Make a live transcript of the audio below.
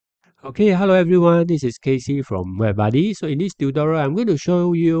Okay, hello everyone, this is Casey from WebBuddy. So in this tutorial, I'm going to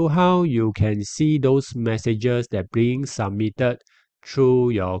show you how you can see those messages that being submitted through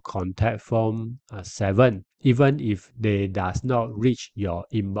your contact form 7, even if they does not reach your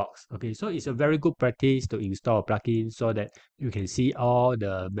inbox. Okay, so it's a very good practice to install a plugin so that you can see all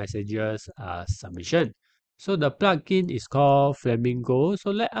the messages submission. So the plugin is called Flamingo.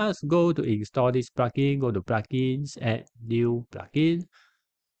 So let us go to install this plugin, go to plugins, add new plugin.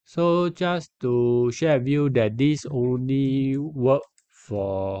 So just to share with you that this only work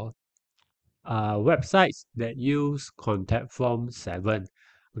for websites that use contact form 7.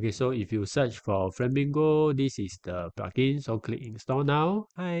 Okay, so if you search for Flamingo, this is the plugin. So click install now.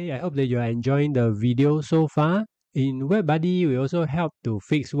 Hi, I hope that you are enjoying the video so far. In WebBuddy, we also help to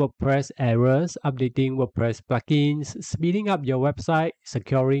fix WordPress errors, updating WordPress plugins, speeding up your website,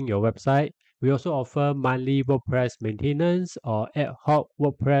 securing your website. We also offer monthly WordPress maintenance or ad hoc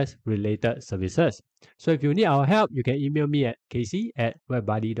WordPress related services. So if you need our help, you can email me at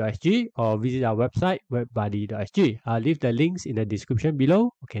casey@webbuddy.sg or visit our website webbuddy.sg. I'll leave the links in the description below.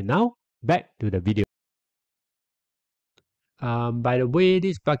 Okay, now back to the video. By the way,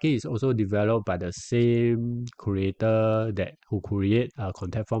 this plugin is also developed by the same creator that who create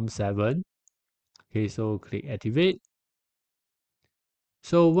Contact Form 7. Okay, so click activate.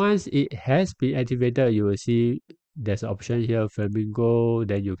 So once it has been activated, you will see there's an option here, Flamingo.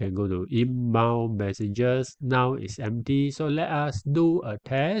 Then you can go to inbound messages. Now it's empty. So let us do a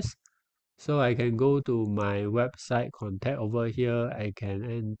test. So I can go to my website contact over here. I can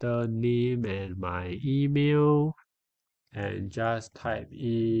enter name and my email and just type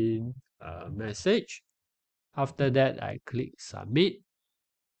in a message. After that, I click submit.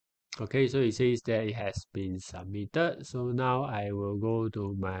 Okay, so it says that it has been submitted. So now I will go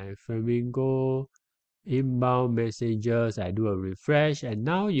to my Flamingo inbound messages. I do a refresh, and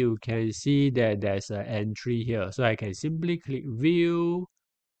now you can see that there's an entry here. So I can simply click view,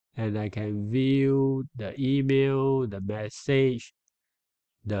 and I can view the email, the message,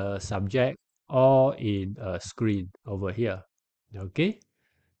 the subject, all in a screen over here. Okay.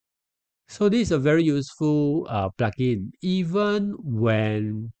 So this is a very useful plugin. Even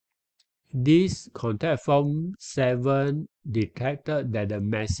when this contact form 7 detected that the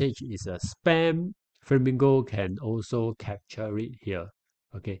message is a spam, Flamingo can also capture it here.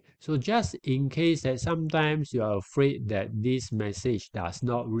 Okay, so just in case that sometimes you are afraid that this message does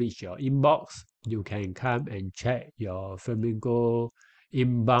not reach your inbox, you can come and check your Flamingo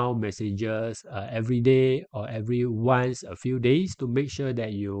inbound messages every day or every once a few days to make sure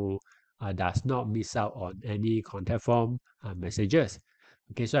that you does not miss out on any contact form messages.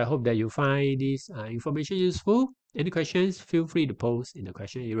 Okay, so I hope that you find this information useful. Any questions, feel free to post in the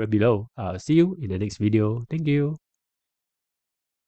question area below. I'll see you in the next video. Thank you.